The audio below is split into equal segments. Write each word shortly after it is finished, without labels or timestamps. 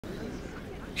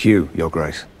Hugh, Your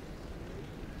Grace.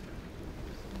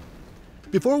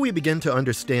 Before we begin to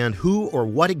understand who or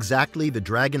what exactly the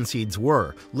Dragonseeds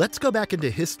were, let's go back into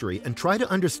history and try to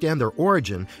understand their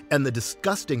origin and the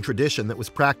disgusting tradition that was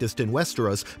practiced in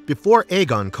Westeros before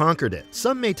Aegon conquered it.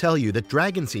 Some may tell you that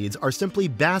Dragonseeds are simply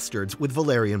bastards with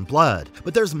Valyrian blood,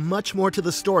 but there's much more to the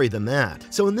story than that.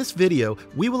 So in this video,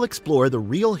 we will explore the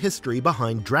real history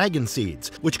behind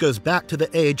Dragonseeds, which goes back to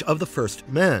the age of the first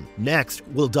men. Next,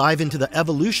 we'll dive into the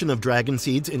evolution of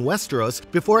Dragonseeds in Westeros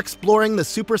before exploring the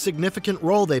super significant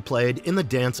role they played in the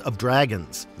Dance of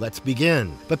Dragons. Let's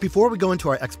begin. But before we go into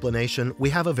our explanation,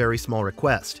 we have a very small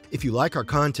request. If you like our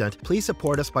content, please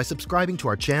support us by subscribing to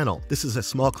our channel. This is a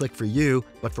small click for you,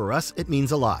 but for us it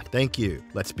means a lot. Thank you.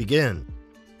 Let's begin.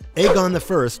 Aegon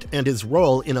I and his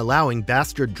role in allowing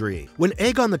bastardry. When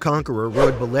Aegon the Conqueror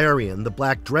rode Valyrian, the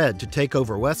Black Dread, to take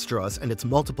over Westeros and its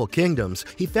multiple kingdoms,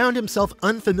 he found himself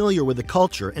unfamiliar with the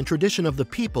culture and tradition of the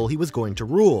people he was going to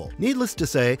rule. Needless to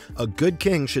say, a good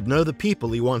king should know the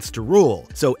people he wants to rule.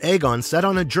 So Aegon set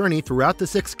on a journey throughout the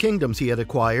 6 kingdoms he had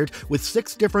acquired with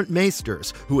 6 different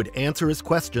maesters who would answer his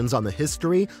questions on the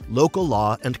history, local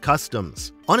law, and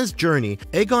customs. On his journey,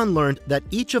 Aegon learned that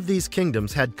each of these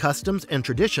kingdoms had customs and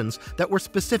traditions that were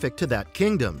specific to that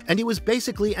kingdom, and he was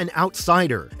basically an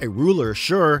outsider. A ruler,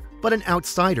 sure, but an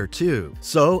outsider too.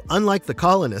 So, unlike the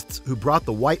colonists who brought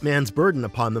the white man's burden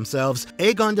upon themselves,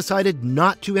 Aegon decided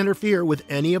not to interfere with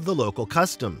any of the local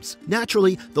customs.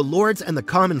 Naturally, the lords and the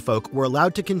common folk were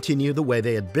allowed to continue the way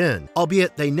they had been,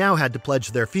 albeit they now had to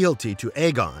pledge their fealty to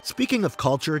Aegon. Speaking of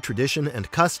culture, tradition,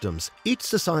 and customs, each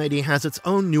society has its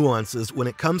own nuances when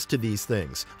it comes to these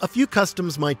things. A few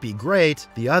customs might be great,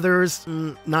 the others,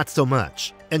 not so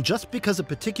much. And just because a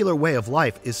particular way of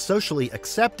life is socially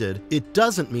accepted, it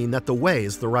doesn't mean that the way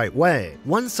is the right way.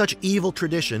 One such evil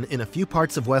tradition in a few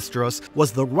parts of Westeros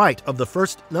was the rite of the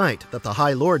first night that the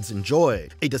High Lords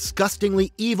enjoyed, a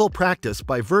disgustingly evil practice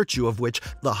by virtue of which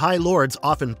the High Lords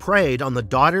often preyed on the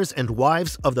daughters and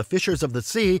wives of the fishers of the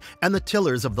sea and the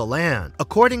tillers of the land.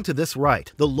 According to this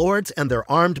rite, the lords and their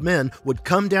armed men would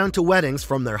come down to weddings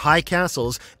from their high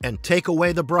castles and take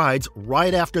away the brides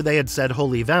right after they had said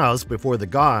holy vows before the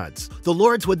gods. The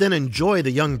lords would then enjoy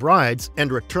the young brides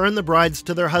and return the brides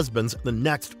to their husbands the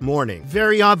next morning.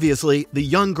 Very obviously, the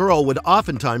young girl would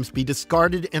oftentimes be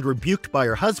discarded and rebuked by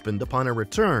her husband upon her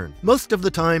return. Most of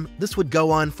the time, this would go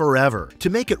on forever.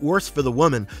 To make it worse for the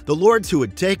woman, the lords who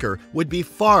would take her would be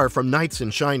far from knights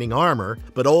in shining armor,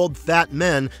 but old fat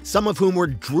men, some of whom were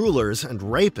droolers and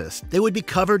rapists. They would be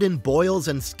covered in boils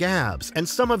and scabs, and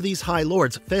some of these high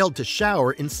lords failed to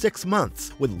shower in 6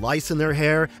 months, with lice in their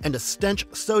hair and a stench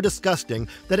so disgusting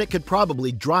that it could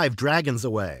probably drive dragons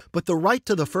away. But the right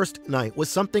to the first night was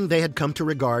something they had come to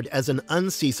regard as an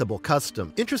unceasable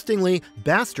custom. Interestingly,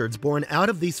 bastards born out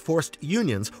of these forced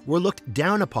unions were looked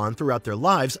down upon throughout their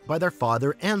lives by their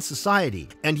father and society,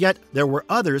 and yet there were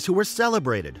others who were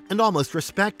celebrated and almost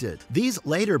respected. These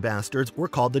later bastards were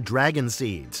called the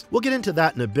Dragonseeds. We'll get into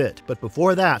that in a bit, but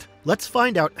before that, let's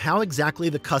find out how exactly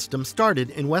the custom started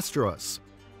in Westeros.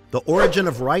 The origin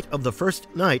of Rite of the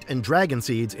First Night and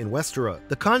Dragonseeds in Westeros.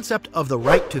 The concept of the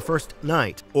right to first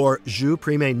night, or jus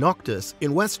primae noctis,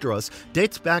 in Westeros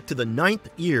dates back to the 9th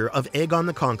year of Aegon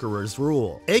the Conqueror's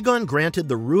rule. Aegon granted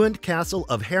the ruined castle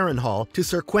of Harrenhal to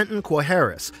Sir Quentyn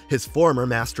Quaharis, his former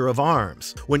master of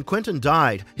arms. When Quentyn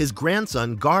died, his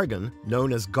grandson Gargan,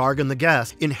 known as Gargan the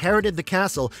Guest, inherited the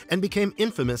castle and became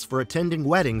infamous for attending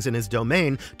weddings in his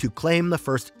domain to claim the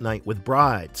first night with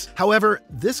brides. However,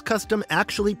 this custom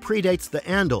actually predates the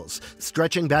Andals,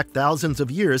 stretching back thousands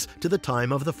of years to the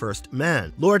time of the first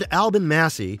men. Lord Albin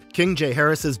Massey, King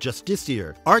Jaehaerys'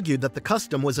 justiciar, argued that the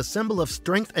custom was a symbol of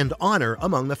strength and honor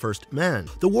among the first men.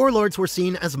 The warlords were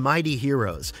seen as mighty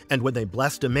heroes, and when they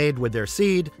blessed a maid with their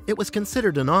seed, it was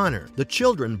considered an honor. The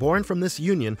children born from this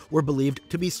union were believed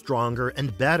to be stronger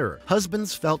and better.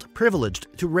 Husbands felt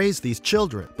privileged to raise these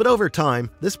children, but over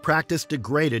time, this practice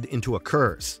degraded into a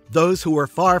curse. Those who were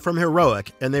far from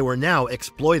heroic, and they were now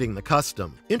exploiting the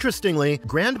custom. Interestingly,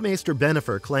 Grand Maester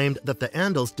Bennifer claimed that the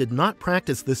Andals did not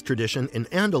practice this tradition in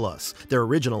Andalos, their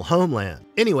original homeland.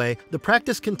 Anyway, the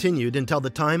practice continued until the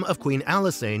time of Queen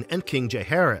Alysanne and King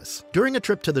Jaehaerys. During a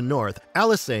trip to the north,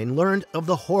 Alysanne learned of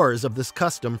the horrors of this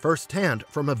custom firsthand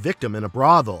from a victim in a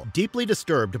brothel. Deeply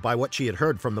disturbed by what she had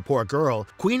heard from the poor girl,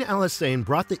 Queen Alysanne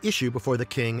brought the issue before the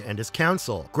king and his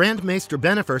council. Grand Maester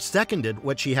Bennifer seconded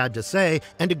what she had to say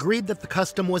and agreed that the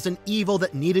custom was an evil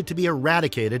that needed to be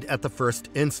eradicated abdicated at the first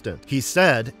instant. He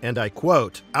said, and I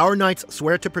quote, "Our knights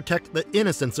swear to protect the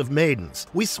innocence of maidens.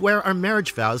 We swear our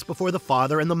marriage vows before the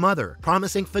father and the mother,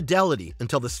 promising fidelity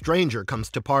until the stranger comes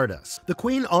to part us." The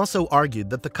queen also argued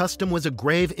that the custom was a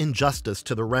grave injustice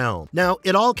to the realm. Now,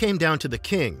 it all came down to the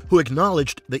king, who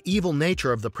acknowledged the evil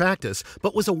nature of the practice,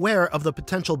 but was aware of the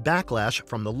potential backlash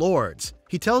from the lords.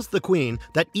 He tells the queen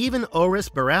that even Orys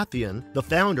Baratheon, the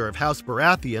founder of House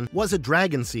Baratheon, was a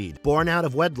Dragonseed, born out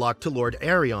of wedlock to Lord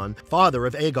Aerion, father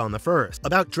of Aegon I.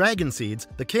 About Dragonseeds,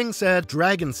 the king said,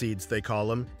 "Dragonseeds, they call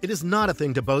them. It is not a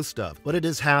thing to boast of, but it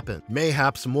has happened,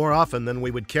 mayhaps more often than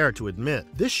we would care to admit."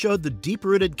 This showed the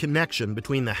deep-rooted connection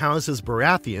between the houses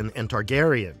Baratheon and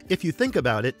Targaryen. If you think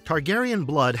about it, Targaryen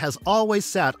blood has always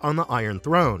sat on the Iron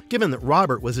Throne, given that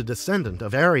Robert was a descendant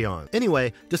of Aerion.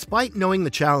 Anyway, despite knowing the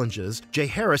challenges,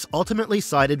 Jaehaerys ultimately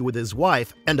sided with his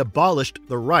wife and abolished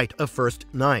the right of first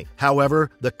knight.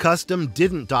 However, the custom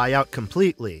didn't die out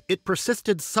completely. It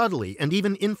persisted subtly and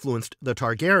even influenced the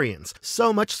Targaryens,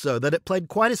 so much so that it played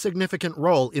quite a significant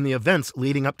role in the events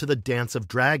leading up to the Dance of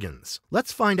Dragons.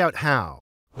 Let's find out how.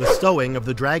 The sowing of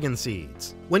the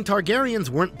Dragonseeds. When Targaryens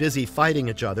weren't busy fighting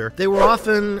each other, they were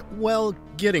often, well,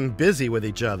 getting busy with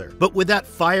each other. But with that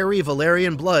fiery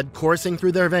Valyrian blood coursing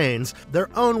through their veins, their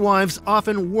own wives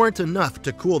often weren't enough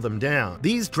to cool them down.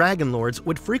 These dragon lords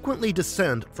would frequently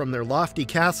descend from their lofty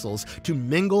castles to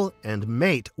mingle and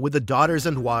mate with the daughters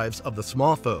and wives of the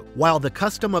small folk. While the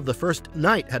custom of the first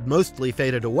night had mostly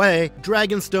faded away,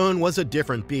 Dragonstone was a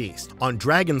different beast. On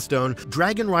Dragonstone,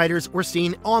 dragon riders were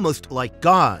seen almost like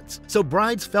gods, so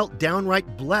brides felt downright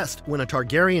blessed when a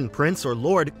Targaryen prince or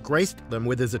lord graced them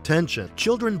with his attention.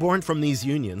 Children born from these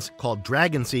unions, called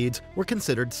Dragonseeds, were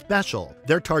considered special.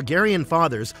 Their Targaryen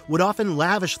fathers would often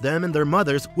lavish them and their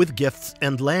mothers with gifts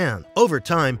and land. Over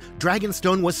time,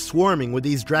 Dragonstone was swarming with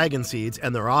these Dragonseeds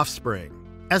and their offspring.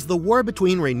 As the war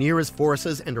between Rhaenyra's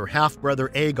forces and her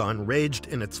half-brother Aegon raged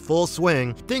in its full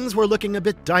swing, things were looking a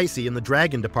bit dicey in the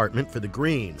dragon department for the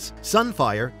Greens.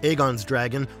 Sunfire, Aegon's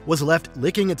dragon, was left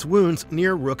licking its wounds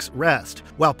near Rook's Rest,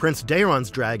 while Prince Daeron's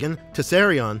dragon,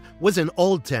 Tessarion, was in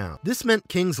Old Town. This meant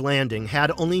King's Landing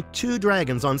had only 2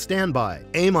 dragons on standby,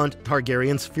 Aemont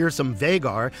Targaryen's fearsome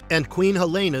Vhagar and Queen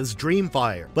Helena's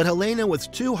Dreamfire. But Helena was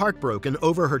too heartbroken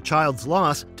over her child's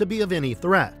loss to be of any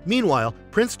threat. Meanwhile,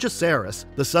 Prince Jacaerys,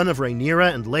 the son of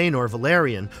Rhaenyra and Laenor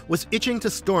Velaryon, was itching to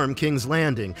storm King's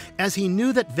Landing, as he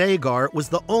knew that Vhagar was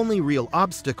the only real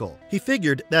obstacle. He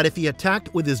figured that if he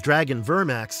attacked with his dragon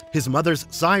Vermax, his mother's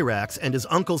Syrax, and his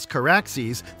uncle's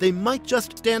Caraxes, they might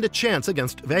just stand a chance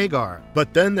against Vhagar.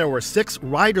 But then there were 6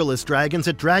 riderless dragons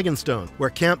at Dragonstone, where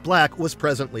Camp Black was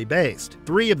presently based.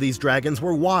 3 of these dragons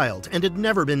were wild and had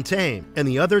never been tamed, and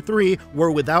the other 3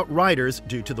 were without riders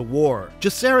due to the war.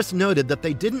 Jacaerys noted that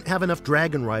they didn't have enough dragon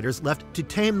riders left to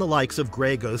tame the likes of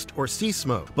Grey Ghost or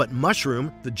Seasmoke, but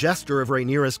Mushroom, the jester of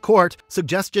Rhaenyra's court,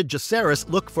 suggested Jacaerys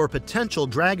look for potential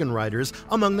dragon riders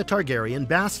among the Targaryen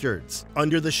bastards.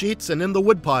 "Under the sheets and in the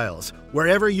woodpiles,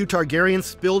 wherever you Targaryens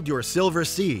spilled your silver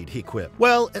seed," he quipped.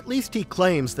 Well, at least he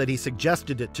claims that he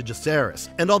suggested it to Jacaerys,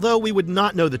 and although we would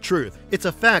not know the truth, it's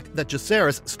a fact that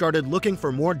Jacaerys started looking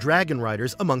for more dragon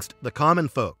riders amongst the common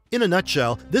folk. In a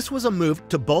nutshell, this was a move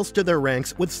to bolster their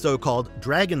ranks with so-called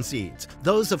Dragonseeds,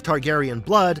 those of Targaryen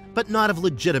blood, but not of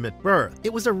legitimate birth.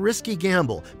 It was a risky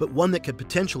gamble, but one that could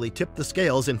potentially tip the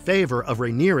scales in favor of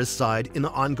Rhaenyra's side in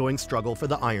the ongoing struggle for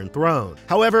the Iron Throne.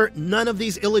 However, none of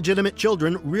these illegitimate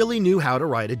children really knew how to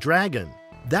ride a dragon.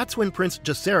 That's when Prince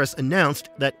Jacaerys announced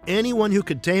that anyone who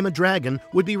could tame a dragon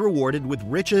would be rewarded with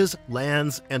riches,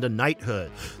 lands, and a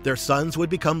knighthood. Their sons would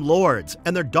become lords,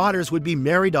 and their daughters would be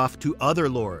married off to other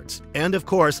lords. And of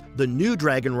course, the new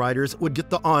dragon riders would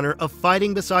get the honor of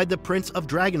fighting beside the Prince of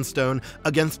Dragonstone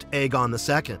against Aegon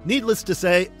II. Needless to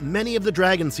say, many of the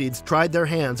Dragonseeds tried their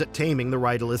hands at taming the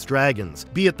riderless dragons,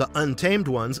 be it the untamed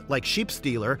ones like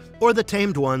Sheepstealer, or the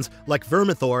tamed ones like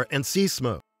Vermithor and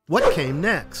Seasmoke. What came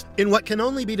next? In what can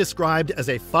only be described as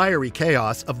a fiery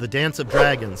chaos of the Dance of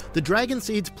Dragons, the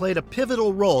Dragonseeds played a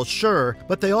pivotal role, sure,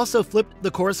 but they also flipped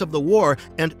the course of the war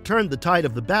and turned the tide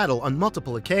of the battle on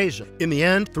multiple occasions. In the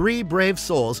end, 3 brave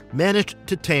souls managed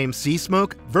to tame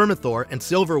Seasmoke, Vermithor, and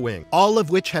Silverwing, all of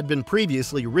which had been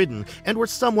previously ridden and were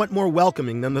somewhat more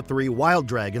welcoming than the 3 wild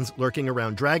dragons lurking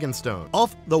around Dragonstone.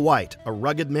 Ulf the White, a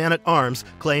rugged man-at-arms,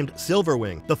 claimed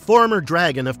Silverwing, the former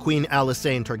dragon of Queen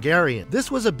Alysanne Targaryen.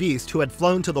 This was a beast who had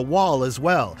flown to the wall as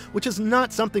well, which is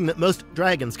not something that most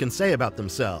dragons can say about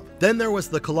themselves. Then there was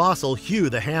the colossal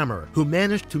Hugh the Hammer, who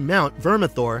managed to mount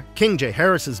Vermithor, King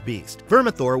Jaehaerys' beast.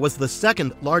 Vermithor was the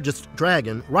second largest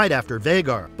dragon right after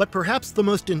Vhagar, but perhaps the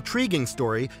most intriguing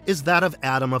story is that of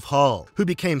Adam of Hull, who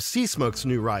became Seasmoke's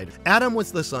new rider. Adam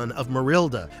was the son of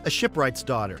Merilda, a shipwright's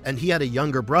daughter, and he had a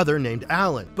younger brother named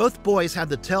Alan. Both boys had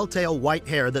the telltale white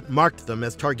hair that marked them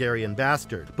as Targaryen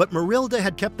bastard, but Merilda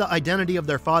had kept the identity of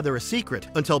their father a secret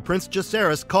until Prince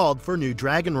Jaehaerys called for new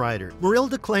dragon rider.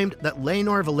 Merilda claimed that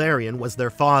Laenor Valyrian was their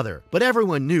father, but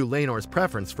everyone knew Laenor's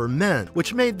preference for men,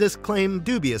 which made this claim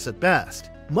dubious at best.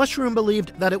 Mushroom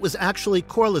believed that it was actually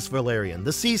Corlys Valyrian,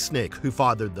 the sea snake, who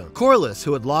fathered them. Corlys,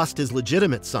 who had lost his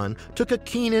legitimate son, took a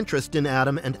keen interest in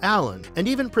Adam and Alan, and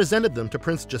even presented them to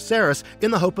Prince Jaehaerys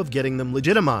in the hope of getting them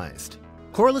legitimized.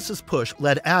 Corlys' push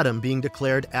led Adam being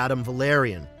declared Adam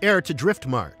Valyrian, heir to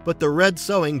Driftmark. But the red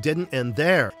sowing didn't end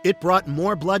there. It brought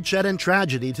more bloodshed and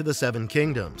tragedy to the Seven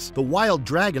Kingdoms. The wild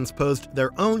dragons posed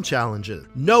their own challenges.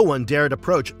 No one dared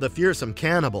approach the fearsome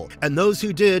cannibal, and those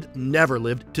who did never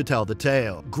lived to tell the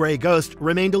tale. Grey Ghost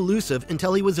remained elusive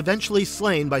until he was eventually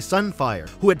slain by Sunfire,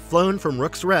 who had flown from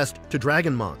Rook's Rest to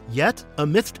Dragonmont. Yet,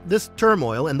 amidst this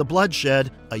turmoil and the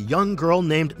bloodshed, a young girl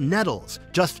named Nettles,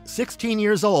 just 16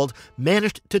 years old, managed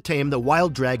to tame the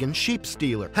wild dragon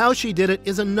Sheepstealer. How she did it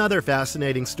is another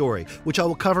fascinating story, which I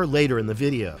will cover later in the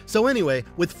video. So anyway,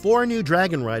 with 4 new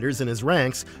dragon riders in his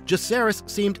ranks, Jaehaerys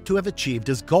seemed to have achieved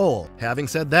his goal. Having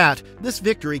said that, this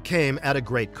victory came at a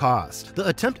great cost. The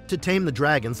attempt to tame the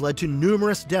dragons led to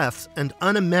numerous deaths and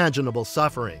unimaginable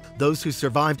suffering. Those who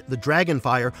survived the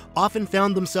dragonfire often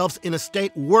found themselves in a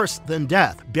state worse than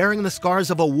death, bearing the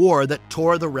scars of a war that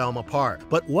tore the realm apart.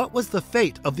 But what was the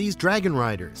fate of these dragon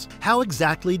riders? How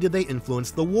exactly did they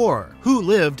influence the war? Who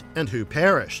lived and who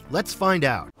perished? Let's find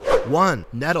out. 1.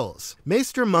 Nettles.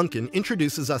 Maester Munkin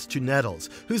introduces us to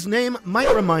Nettles, whose name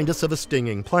might remind us of a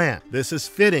stinging plant. This is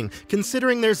fitting,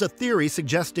 considering there's a theory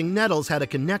suggesting Nettles had a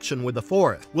connection with the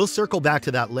forest. We'll circle back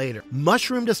to that later.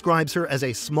 Mushroom describes her as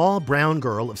a small brown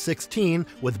girl of 16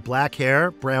 with black hair,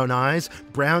 brown eyes,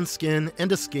 brown skin,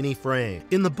 and a skinny frame.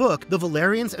 In the book, the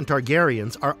Valyrians and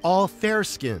Targaryens are all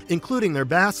fair-skinned, including their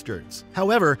bastards.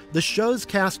 However, the show's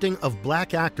casting of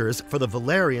black actors for the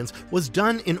Valyrians was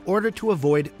done in order to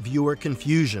avoid viewer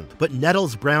confusion. But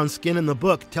Nettles' brown skin in the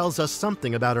book tells us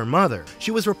something about her mother. She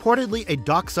was reportedly a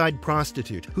dockside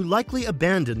prostitute who likely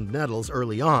abandoned Nettles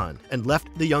early on and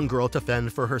left the young girl to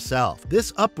fend for herself.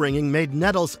 This upbringing made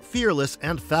Nettles fearless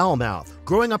and foul-mouthed.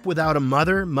 Growing up without a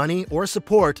mother, money, or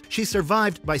support, she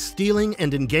survived by stealing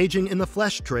and engaging in the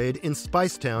flesh trade in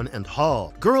Spicetown and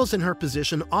Hull. Girls in her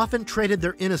position often traded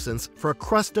their innocence for a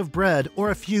crust of bread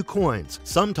or a few coins,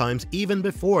 sometimes even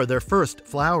before their first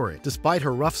flowering. Despite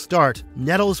her rough start,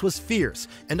 Nettles was fierce,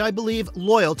 and I believe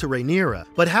loyal to Rhaenyra.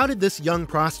 But how did this young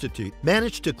prostitute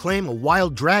manage to claim a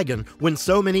wild dragon when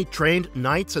so many trained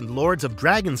knights and lords of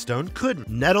Dragonstone couldn't?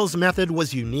 Nettles' method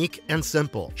was unique and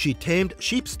simple. She tamed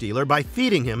Sheepstealer by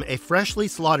feeding him a freshly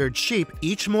slaughtered sheep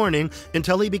each morning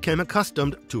until he became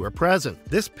accustomed to her presence.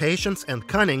 This patience and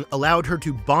cunning allowed her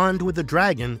to bond with the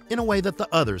dragon in a way that the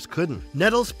others couldn't.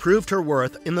 Nettles proved her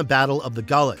worth in the Battle of the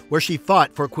Gullet, where she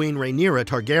fought for Queen Rhaenyra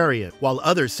Targaryen. While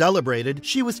others celebrated,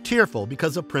 she was tearful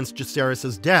because of Prince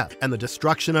Jaehaerys' death and the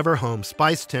destruction of her home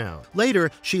Spicetown. Later,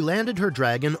 she landed her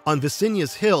dragon on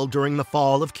Visenya's Hill during the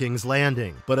fall of King's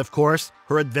Landing. But of course,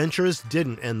 her adventures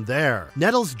didn't end there.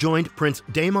 Nettles joined Prince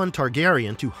Daemon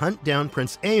Targaryen to hunt down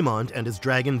Prince Aemond and his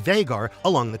dragon Vhagar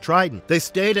along the Trident. They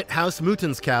stayed at House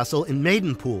Mouton's castle in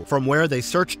Maidenpool, from where they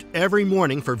searched every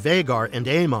morning for Vhagar and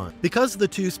Aemond. Because the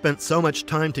two spent so much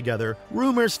time together,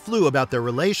 rumors flew about their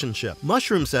relationship.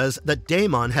 Mushroom says that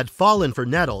Daemon had fallen for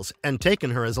Nettles and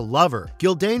taken her as a lover.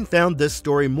 Gildane found this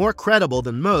story more credible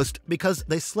than most because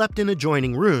they slept in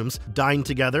adjoining rooms, dined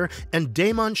together, and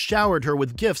Daemon showered her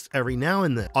with gifts every now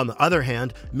and then. On the other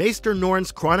hand, Maester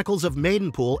Norn's Chronicles of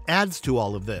Maidenpool adds to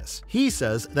all of this. He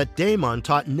says that Daemon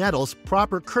taught Nettles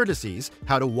proper courtesies,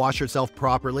 how to wash herself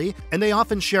properly, and they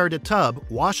often shared a tub,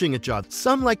 washing each other.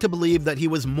 Some like to believe that he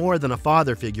was more than a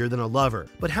father figure than a lover.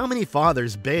 But how many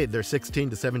fathers bathe their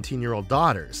 16 to 17-year-old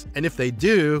daughters? And if they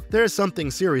do, there's something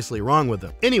seriously wrong with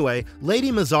them. Anyway,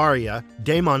 Lady Mysaria,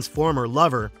 Daemon's former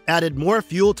lover, added more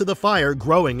fuel to the fire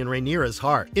growing in Rhaenyra's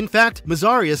heart. In fact,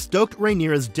 Mysaria stoked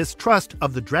Rhaenyra's distrust first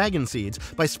of the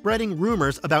Dragonseeds by spreading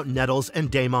rumors about Nettles and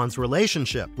Daemon's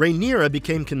relationship. Rhaenyra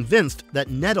became convinced that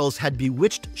Nettles had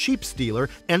bewitched Sheepstealer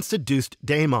and seduced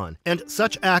Daemon, and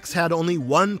such acts had only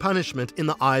one punishment in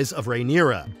the eyes of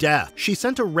Rhaenyra: death. She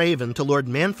sent a raven to Lord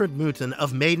Manfred Mouton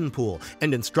of Maidenpool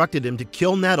and instructed him to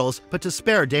kill Nettles but to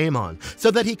spare Daemon,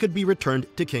 so that he could be returned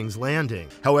to King's Landing.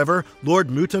 However, Lord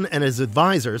Mouton and his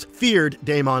advisors feared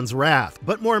Daemon's wrath,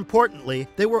 but more importantly,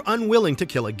 they were unwilling to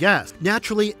kill a guest.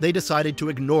 Naturally, they decided to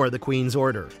ignore the Queen's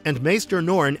order, and Maester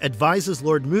Norn advises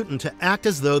Lord Mouton to act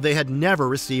as though they had never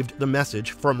received the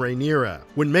message from Rhaenyra.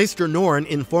 When Maester Norn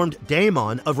informed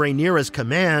Daemon of Rhaenyra's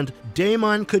command,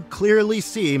 Daemon could clearly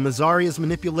see Mysarea's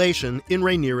manipulation in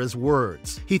Rhaenyra's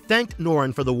words. He thanked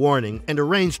Norn for the warning and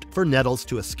arranged for Nettles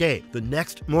to escape. The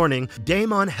next morning,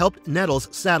 Daemon helped Nettles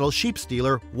saddle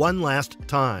Sheepstealer one last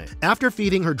time. After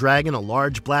feeding her dragon a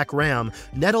large black ram,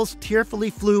 Nettles tearfully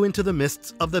flew into the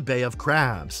mists of the Bay of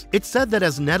Crabs. It's said that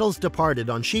as Nettles departed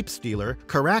on Sheepstealer,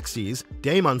 Caraxes,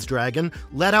 Daemon's dragon,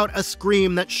 let out a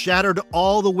scream that shattered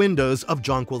all the windows of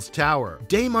Jonquil's tower.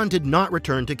 Daemon did not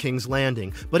return to King's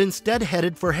Landing, but instead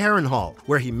headed for Harrenhal,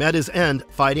 where he met his end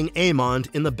fighting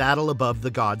Aemond in the battle above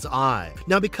the God's Eye.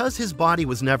 Now, because his body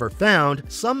was never found,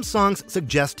 some songs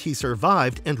suggest he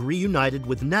survived and reunited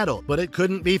with Nettle, but it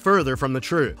couldn't be further from the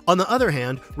truth. On the other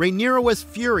hand, Rhaenyra was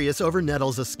furious over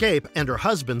Nettle's escape and her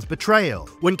husband's betrayal.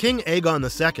 When King Aegon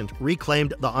II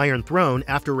reclaimed the Iron Throne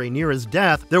after Rhaenyra's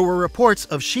death, there were reports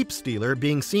of Sheepstealer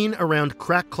being seen around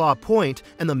Crackclaw Point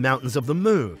and the Mountains of the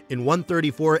Moon. In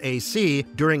 134 AC,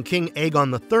 during King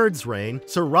Aegon III's reign,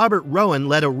 Sir Robert Rowan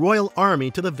led a royal army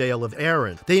to the Vale of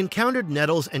Arryn. They encountered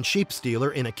Nettles and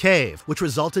Sheepstealer in a cave, which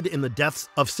resulted in the deaths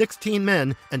of 16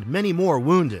 men and many more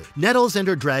wounded. Nettles and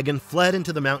her dragon fled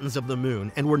into the Mountains of the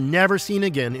Moon and were never seen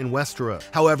again in Westeros.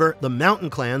 However, the mountain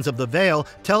clans of the Vale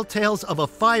tell tales of a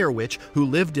fire witch who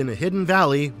lived in a hidden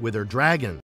valley with her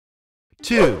dragon.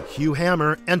 2. Hugh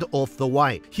Hammer and Ulf the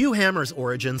White. Hugh Hammer's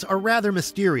origins are rather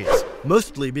mysterious,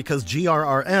 mostly because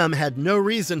GRRM had no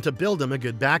reason to build him a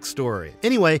good backstory.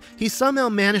 Anyway, he somehow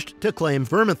managed to claim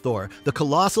Vermithor, the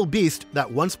colossal beast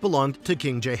that once belonged to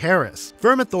King Jaehaerys.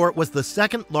 Vermithor was the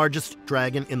second largest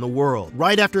dragon in the world,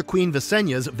 right after Queen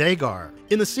Visenya's Vhagar.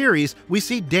 In the series, we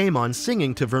see Daemon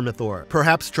singing to Vermithor,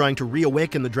 perhaps trying to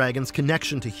reawaken the dragon's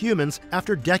connection to humans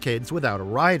after decades without a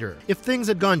rider. If things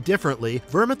had gone differently,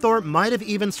 Vermithor might have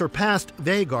even surpassed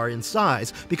Vhagar in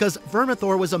size, because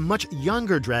Vermithor was a much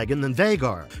younger dragon than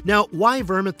Vhagar. Now, why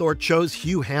Vermithor chose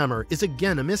Hugh Hammer is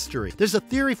again a mystery. There's a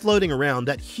theory floating around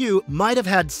that Hugh might have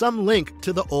had some link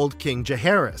to the old King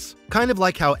Jaehaerys. Kind of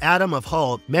like how Adam of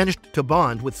Hull managed to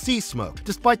bond with Sea Smoke,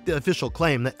 despite the official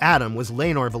claim that Adam was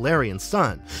Laenor Valyrian's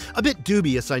son. A bit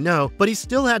dubious, I know, but he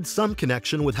still had some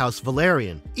connection with House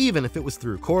Valyrian, even if it was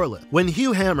through Corlys. When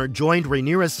Hugh Hammer joined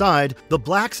Rhaenyra's side, the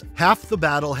Blacks' half the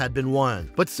battle had been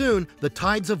won. But soon, the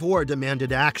tides of war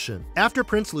demanded action. After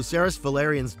Prince Lucerys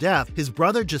Valerian's death, his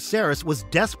brother Jacaerys was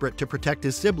desperate to protect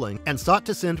his sibling and sought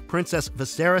to send Princess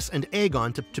Viserys and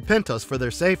Aegon to Pentos for their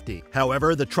safety.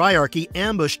 However, the Triarchy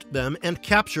ambushed them and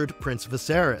captured Prince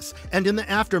Viserys, and in the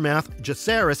aftermath,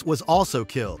 Jacaerys was also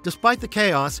killed. Despite the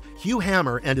chaos, Hugh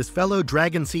Hammer and his fellow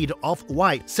Dragonseed Ulf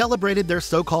White celebrated their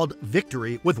so-called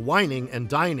victory with whining and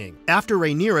dining. After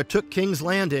Rhaenyra took King's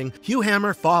Landing, Hugh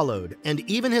Hammer followed, and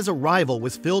even his arrival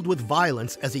was filled with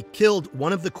violence as he killed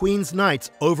one of the Queen's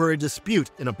knights over a dispute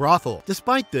in a brothel.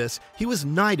 Despite this, he was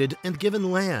knighted and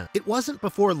given land. It wasn't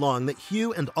before long that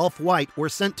Hugh and Ulf White were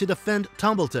sent to defend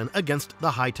Tumbleton against the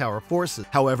Hightower forces.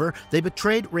 However, they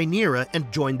betrayed Rhaenyra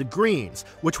and joined the Greens,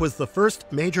 which was the first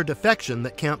major defection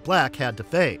that Camp Black had to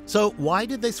face. So why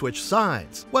did they switch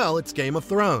sides? Well, it's Game of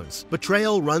Thrones.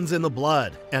 Betrayal runs in the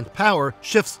blood, and power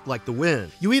shifts like the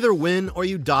wind. You either win or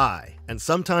you die. And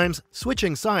sometimes,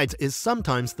 switching sides is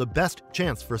sometimes the best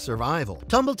chance for survival.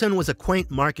 Tumbleton was a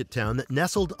quaint market town that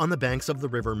nestled on the banks of the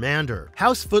River Mander.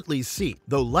 House Footley's seat,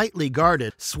 though lightly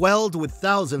guarded, swelled with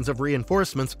thousands of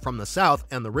reinforcements from the south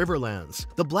and the Riverlands.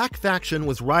 The Black faction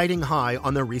was riding high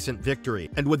on their recent victory,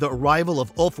 and with the arrival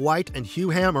of Ulf White and Hugh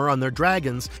Hammer on their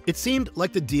dragons, it seemed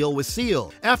like the deal was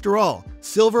sealed. After all,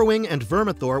 Silverwing and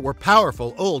Vermithor were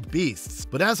powerful old beasts.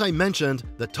 But as I mentioned,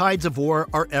 the tides of war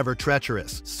are ever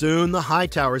treacherous. Soon the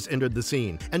Hightowers entered the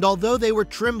scene, and although they were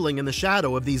trembling in the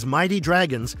shadow of these mighty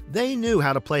dragons, they knew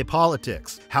how to play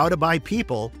politics, how to buy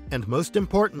people, and most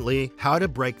importantly, how to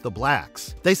break the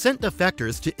Blacks. They sent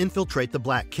defectors to infiltrate the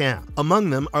Black camp. Among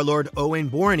them are Lord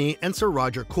Owain Borney and Sir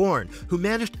Roger Corn, who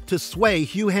managed to sway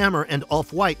Hugh Hammer and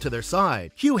Ulf White to their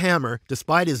side. Hugh Hammer,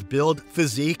 despite his build,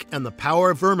 physique, and the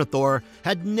power of Vermithor,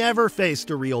 had never faced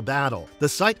a real battle. The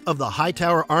sight of the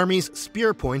Hightower army's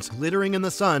spear points glittering in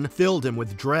the sun filled him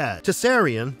with dread. threat.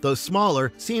 Tessarion, though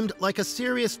smaller, seemed like a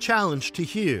serious challenge to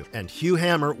Hugh, and Hugh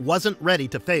Hammer wasn't ready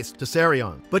to face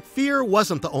Tessarion. But fear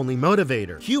wasn't the only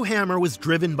motivator. Hugh Hammer was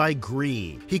driven by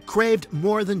greed. He craved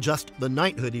more than just the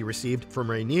knighthood he received from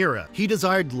Rhaenyra. He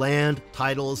desired land,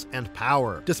 titles, and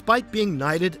power. Despite being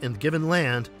knighted and given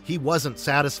land, he wasn't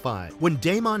satisfied. When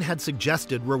Daemon had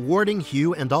suggested rewarding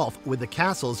Hugh and Ulf with the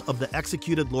castles of the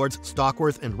executed lords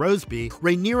Stockworth and Roseby,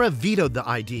 Rhaenyra vetoed the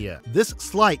idea. This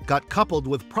slight got coupled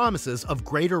with promises of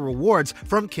greater rewards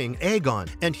from King Aegon,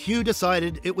 and Hugh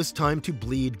decided it was time to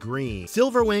bleed green.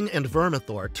 Silverwing and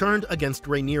Vermithor turned against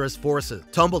Rhaenyra's forces.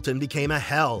 Tumbleton became a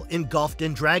hell, engulfed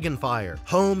in dragonfire.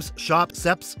 Homes, shops,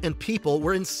 septs, and people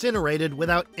were incinerated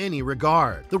without any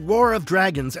regard. The roar of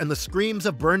dragons and the screams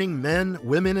of burning men,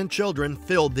 women, and children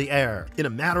filled the air. In a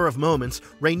matter of moments,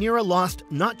 Rhaenyra lost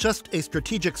not just a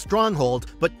strategic stronghold,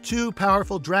 but 2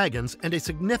 powerful dragons and a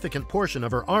significant portion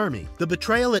of her army. The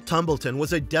betrayal at Tumbleton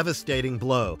was a devastating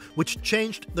blow, which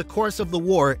changed the course of the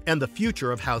war and the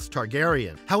future of House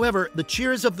Targaryen. However, the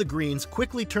cheers of the Greens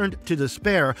quickly turned to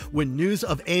despair when news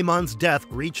of Aemon's death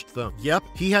reached them. Yep,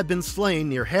 he had been slain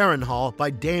near Harrenhal by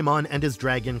Daemon and his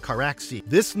dragon Caraxes.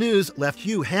 This news left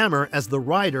Hugh Hammer as the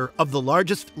rider of the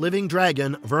largest living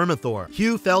dragon, Vermithor.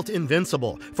 Hugh felt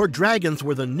invincible, for dragons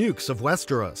were the nukes of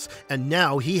Westeros, and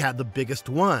now he had the biggest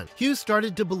one. Hugh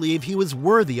started to believe he was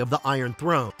worthy of the Iron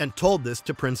Throne, and told this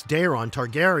to Prince Daeron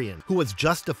Targaryen, who was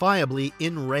justifiably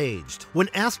enraged. When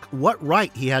asked what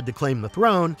right he had to claim the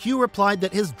throne, Hugh replied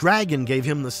that his dragon gave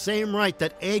him the same right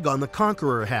that Aegon the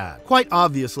Conqueror had. Quite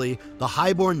obviously, the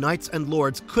highborn knights and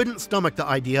lords couldn't stomach the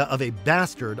idea of a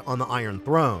bastard on the Iron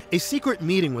Throne. A secret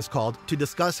meeting was called to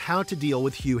discuss how to deal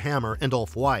with Hugh Hammer and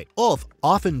Ulf White. Ulf,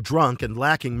 often drunk and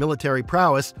lacking military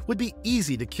prowess, would be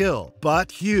easy to kill.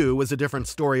 But Hugh was a different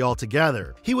story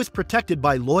altogether. He was protected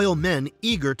by loyal men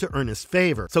eager to earn his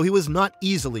favor, so he was not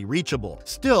easily reachable.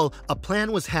 Still, a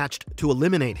plan was hatched to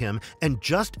eliminate him, and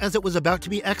just as it was about to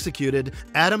be executed,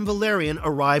 Adam Valyrian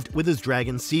arrived with his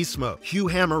dragon Seasmoke. Hugh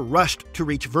Hammer rushed to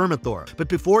reach Vermithor, but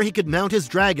before he could mount his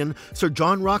dragon, Sir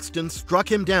Jon Roxton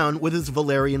struck him down with his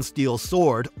Valyrian steel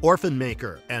sword, Orphan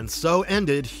Maker, and so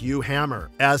ended Hugh Hammer.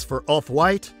 As for Ulf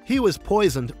White, he was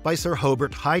poisoned by Sir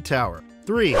Hobart Hightower.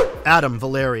 3. Adam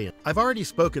Valyrian. I've already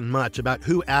spoken much about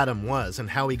who Adam was and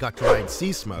how he got to ride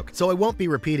Seasmoke, so I won't be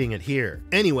repeating it here.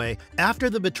 Anyway, after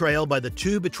the betrayal by the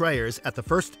 2 betrayers at the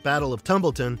First Battle of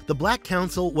Tumbleton, the Black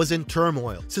Council was in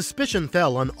turmoil. Suspicion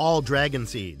fell on all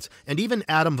Dragonseeds, and even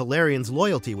Adam Valyrian's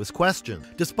loyalty was questioned.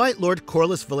 Despite Lord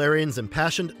Corlys Valyrian's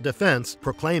impassioned defense,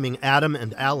 proclaiming Adam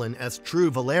and Alan as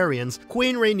true Valyrians,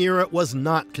 Queen Rhaenyra was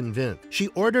not convinced. She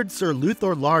ordered Sir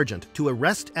Luthor Largent to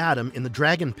arrest Adam in the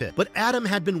Dragon Pit, but Adam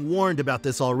had been warned about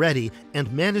this already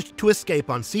and managed to escape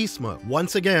on Seasmoke.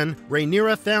 Once again,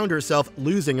 Rhaenyra found herself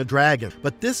losing a dragon,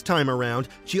 but this time around,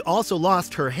 she also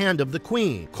lost her Hand of the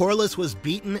Queen. Corlys was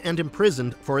beaten and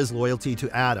imprisoned for his loyalty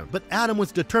to Adam, but Adam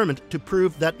was determined to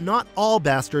prove that not all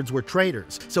bastards were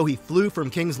traitors, so he flew from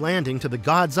King's Landing to the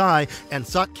God's Eye and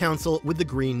sought counsel with the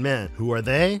Green Men. Who are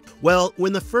they? Well,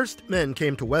 when the first men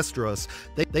came to Westeros,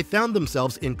 they found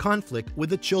themselves in conflict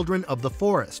with the Children of the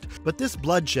Forest, but this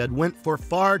bloodshed went for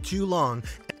far too long,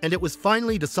 and it was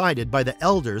finally decided by the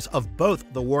elders of both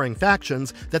the warring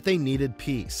factions that they needed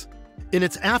peace. In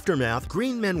its aftermath,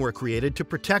 green men were created to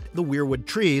protect the weirwood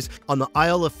trees on the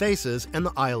Isle of Faces and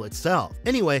the Isle itself.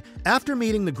 Anyway, after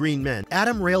meeting the green men,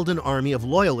 Adam railed an army of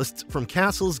loyalists from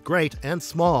castles great and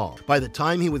small. By the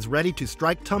time he was ready to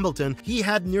strike Tumbleton, he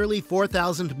had nearly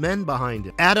 4,000 men behind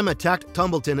him. Adam attacked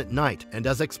Tumbleton at night, and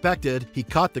as expected, he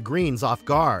caught the Greens off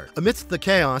guard. Amidst the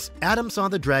chaos, Adam saw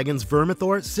the dragons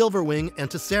Vermithor, Silverwing, and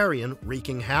Tessarion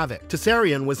wreaking havoc.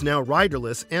 Tessarion was now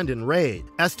riderless and enraged.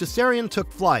 As Tessarion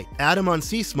took flight, Adam on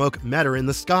Seasmoke met her in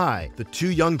the sky. The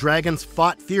 2 young dragons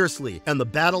fought fiercely, and the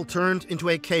battle turned into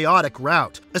a chaotic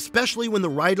rout, especially when the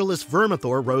riderless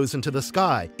Vermithor rose into the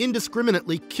sky,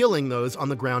 indiscriminately killing those on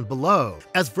the ground below.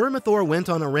 As Vermithor went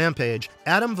on a rampage,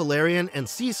 Adam Valyrian and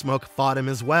Seasmoke fought him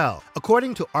as well.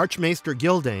 According to Archmaester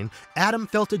Gildane, Adam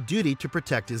felt a duty to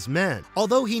protect his men.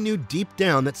 Although he knew deep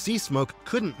down that Seasmoke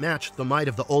couldn't match the might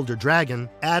of the older dragon,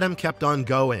 Adam kept on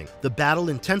going. The battle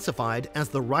intensified as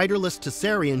the riderless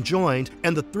Tessarion joined,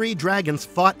 and the 3 dragons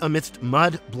fought amidst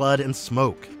mud, blood, and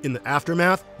smoke. In the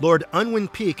aftermath, Lord Unwin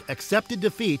Peake accepted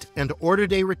defeat and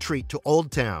ordered a retreat to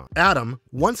Old Town. Adam,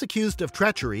 once accused of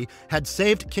treachery, had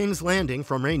saved King's Landing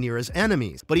from Rhaenyra's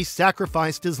enemies, but he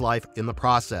sacrificed his life in the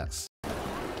process.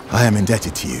 I am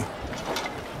indebted to you,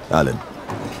 Alan.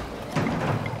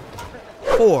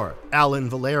 4. Alan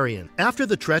Valyrian. After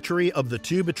the treachery of the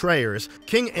two betrayers,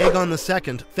 King Aegon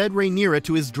II fed Rhaenyra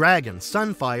to his dragon,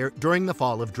 Sunfire, during the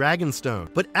fall of Dragonstone.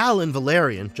 But Alan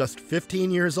Valyrian, just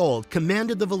 15 years old,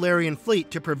 commanded the Valyrian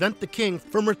fleet to prevent the king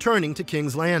from returning to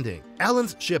King's Landing.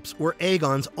 Alan's ships were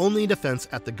Aegon's only defense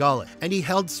at the Gullet, and he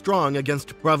held strong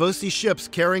against Braavosi ships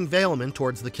carrying Vaelman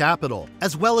towards the capital,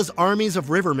 as well as armies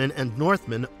of Rivermen and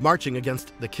Northmen marching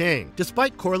against the king.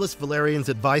 Despite Corlys Valyrian's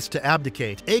advice to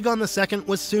abdicate, Aegon II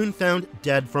was soon found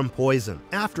dead from poison.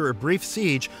 After a brief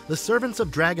siege, the servants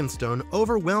of Dragonstone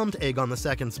overwhelmed Aegon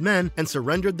II's men and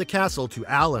surrendered the castle to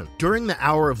Alan. During the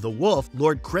Hour of the Wolf,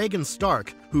 Lord Cragen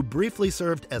Stark, who briefly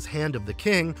served as Hand of the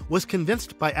King, was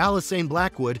convinced by Alysanne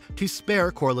Blackwood to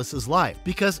spare Corlys's life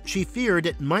because she feared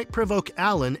it might provoke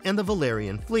Alan and the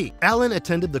Valyrian fleet. Alan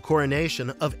attended the coronation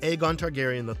of Aegon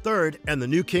Targaryen III and the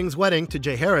new king's wedding to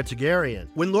Jaehaera Targaryen.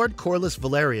 When Lord Corlys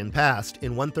Valyrian passed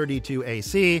in 132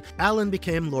 AC, Alan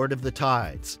became Lord of the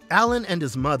Tides. Alan and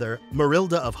his mother,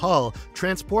 Marilda of Hull,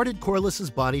 transported Corlys's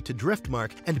body to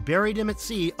Driftmark and buried him at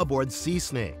sea aboard Sea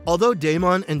Snake. Although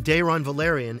Daemon and Daeron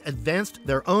Valyrian advanced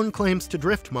their own claims to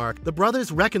Driftmark, the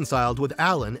brothers reconciled with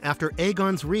Alan after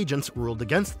Aegon's regents ruled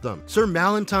against them. Sir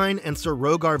Malentine and Sir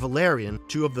Rogar Valyrian,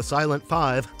 two of the Silent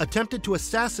Five, attempted to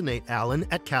assassinate Alan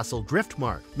at Castle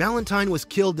Driftmark. Malentine was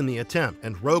killed in the attempt,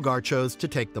 and Rogar chose to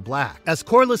take the black. As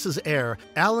Corlys's heir,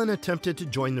 Alan attempted to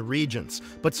join the regents,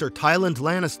 but Sir Tywin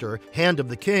Lannister, Hand of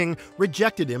the King,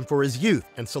 rejected him for his youth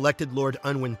and selected Lord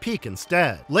Unwin Peake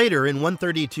instead. Later, in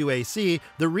 132 AC,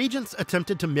 the regents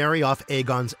attempted to marry off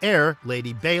Aegon's heir,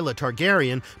 Lady Baela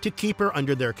Targaryen, to keep her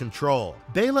under their control.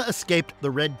 Baela escaped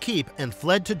the Red Keep and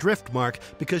fled to Driftmark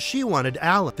because she wanted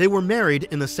Alan. They were married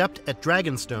in the Sept at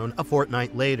Dragonstone a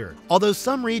fortnight later. Although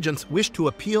some regents wished to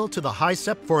appeal to the High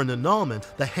Sept for an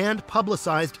annulment, the Hand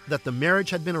publicized that the marriage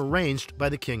had been arranged by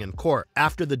the king and court.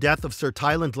 After the death of Sir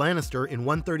Tywin Lannister in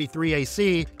 133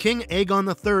 AC, King Aegon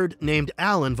III named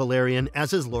Alan Valyrian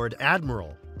as his Lord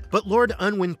Admiral. But Lord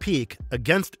Unwin Peake,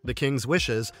 against the king's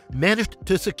wishes, managed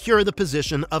to secure the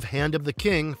position of Hand of the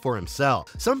King for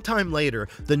himself. Sometime later,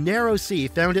 the Narrow Sea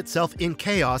found itself in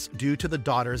chaos due to the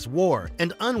Daughters' War,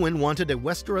 and Unwin wanted a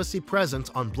Westerosi presence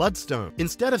on Bloodstone.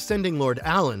 Instead of sending Lord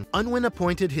Alan, Unwin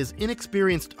appointed his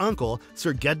inexperienced uncle,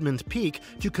 Sir Gedmund Peake,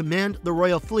 to command the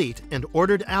royal fleet and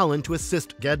ordered Alan to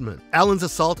assist Gedmund. Alan's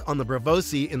assault on the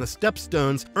Braavosi in the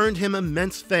Stepstones earned him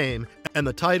immense fame and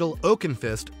the title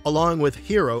Oakenfist, along with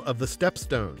Hero of the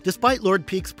Stepstone. Despite Lord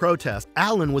Peake's protest,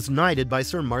 Alan was knighted by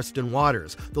Sir Marston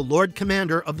Waters, the Lord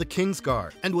Commander of the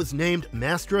Kingsguard, and was named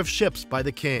Master of Ships by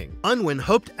the king. Unwin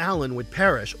hoped Alan would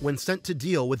perish when sent to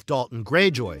deal with Dalton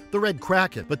Greyjoy, the Red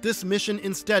Kraken, but this mission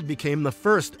instead became the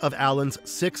first of Alan's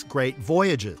 6 great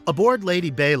voyages. Aboard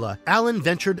Lady Baela, Alan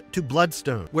ventured to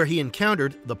Bloodstone, where he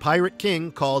encountered the pirate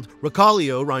king called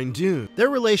Rocalio Ryndoon. Their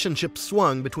relationship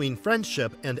swung between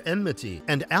friendship and enmity,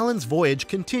 and Alan's voyage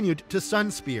continued to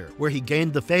Sunspear, where he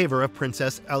gained the favor of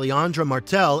Princess Alejandra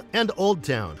Martell, and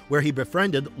Oldtown, where he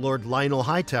befriended Lord Lionel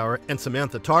Hightower and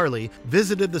Samantha Tarly,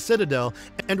 visited the Citadel,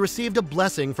 and received a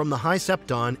blessing from the High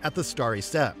Septon at the Starry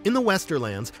Sept. In the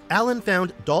Westerlands, Alan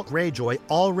found Dalt Greyjoy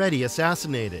already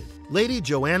assassinated. Lady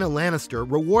Joanna Lannister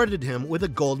rewarded him with a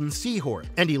golden seahorse,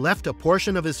 and he left a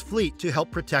portion of his fleet to help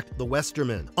protect the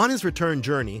Westermen. On his return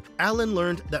journey, Alan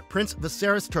learned that Prince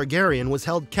Viserys Targaryen was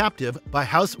held captive by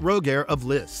House Rogaire of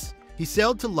Lys. He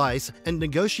sailed to Lys and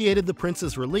negotiated the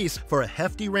prince's release for a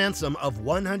hefty ransom of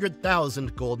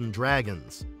 100,000 golden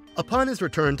dragons. Upon his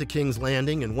return to King's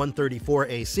Landing in 134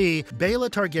 AC, Baela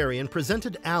Targaryen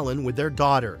presented Alan with their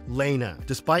daughter, Laena.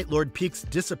 Despite Lord Peake's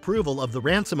disapproval of the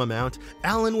ransom amount,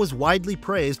 Alan was widely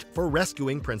praised for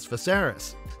rescuing Prince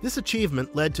Viserys. This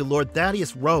achievement led to Lord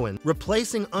Thaddeus Rowan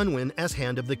replacing Unwin as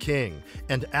Hand of the King,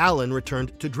 and Alan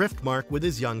returned to Driftmark with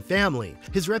his young family.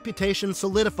 His reputation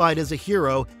solidified as a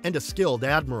hero and a skilled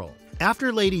admiral.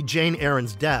 After Lady Jane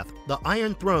Arryn's death, the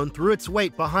Iron Throne threw its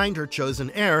weight behind her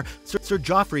chosen heir, Sir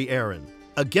Joffrey Arryn,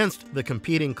 against the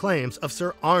competing claims of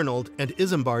Sir Arnold and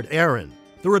Isambard Arryn.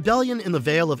 The rebellion in the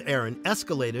Vale of Arryn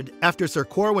escalated after Sir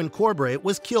Corwin Corbray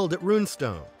was killed at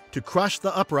Runestone. To crush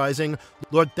the uprising,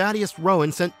 Lord Thaddeus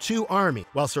Rowan sent 2 armies,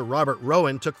 while Sir Robert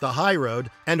Rowan took the high road,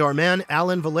 and our man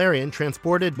Alan Valyrian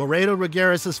transported Moredo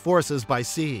Rhaegarys' forces by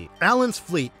sea. Alan's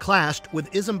fleet clashed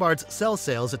with Isambard's cell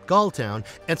sails at Gulltown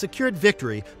and secured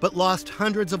victory, but lost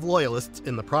hundreds of loyalists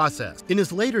in the process. In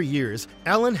his later years,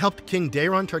 Alan helped King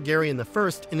Daeron Targaryen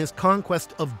I in his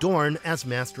conquest of Dorne as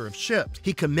Master of Ships.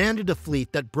 He commanded a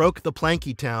fleet that broke the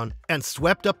Planky Town and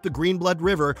swept up the Greenblood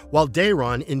River, while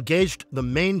Daeron engaged the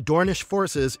main joined Dornish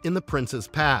forces in the Prince's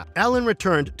Path. Alan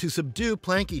returned to subdue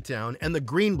Plankytown and the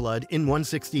Greenblood in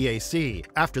 160 AC,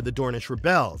 after the Dornish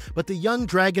rebelled, but the young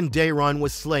dragon Daeron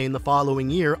was slain the following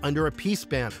year under a peace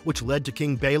ban, which led to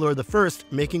King Baelor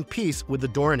I making peace with the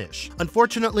Dornish.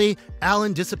 Unfortunately,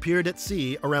 Alan disappeared at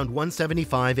sea around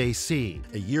 175 AC.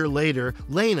 A year later,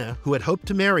 Laena, who had hoped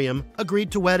to marry him,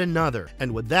 agreed to wed another,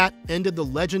 and with that ended the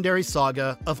legendary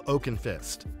saga of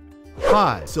Oakenfist.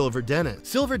 5. Silver Dennis.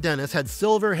 Silver Dennis had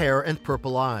silver hair and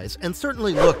purple eyes, and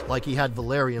certainly looked like he had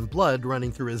Valyrian blood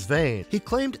running through his veins. He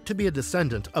claimed to be a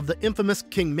descendant of the infamous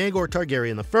King Maegor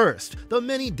Targaryen I, though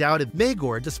many doubted.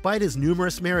 Maegor, despite his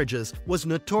numerous marriages, was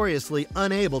notoriously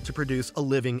unable to produce a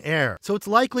living heir, so it's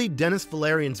likely Dennis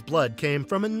Valerian's blood came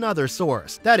from another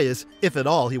source. That is, if at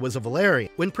all he was a Valyrian.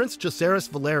 When Prince Jacaerys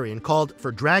Valerian called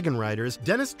for dragon riders,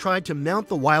 Dennis tried to mount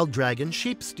the wild dragon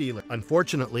Sheepstealer.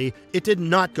 Unfortunately, it did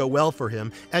not go well for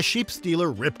him, as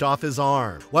Sheepstealer ripped off his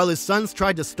arm. While his sons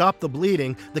tried to stop the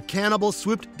bleeding, the cannibal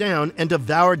swooped down and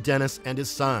devoured Dennis and his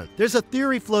son. There's a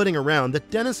theory floating around that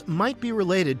Dennis might be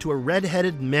related to a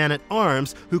red-headed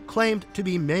man-at-arms who claimed to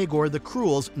be Maegor the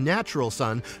Cruel's natural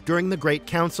son during the Great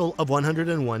Council of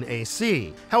 101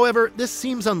 AC. However, this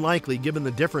seems unlikely given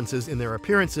the differences in their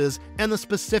appearances and the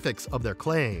specifics of their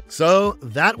claim. So,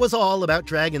 that was all about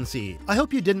Dragonseed. I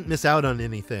hope you didn't miss out on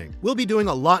anything. We'll be doing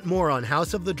a lot more on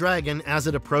House of the Dragon as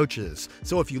it approaches,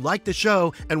 so if you like the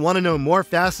show and want to know more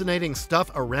fascinating stuff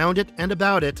around it and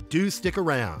about it, do stick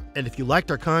around. And if you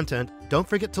liked our content, don't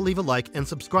forget to leave a like and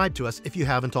subscribe to us if you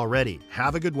haven't already.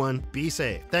 Have a good one, be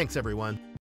safe. Thanks everyone.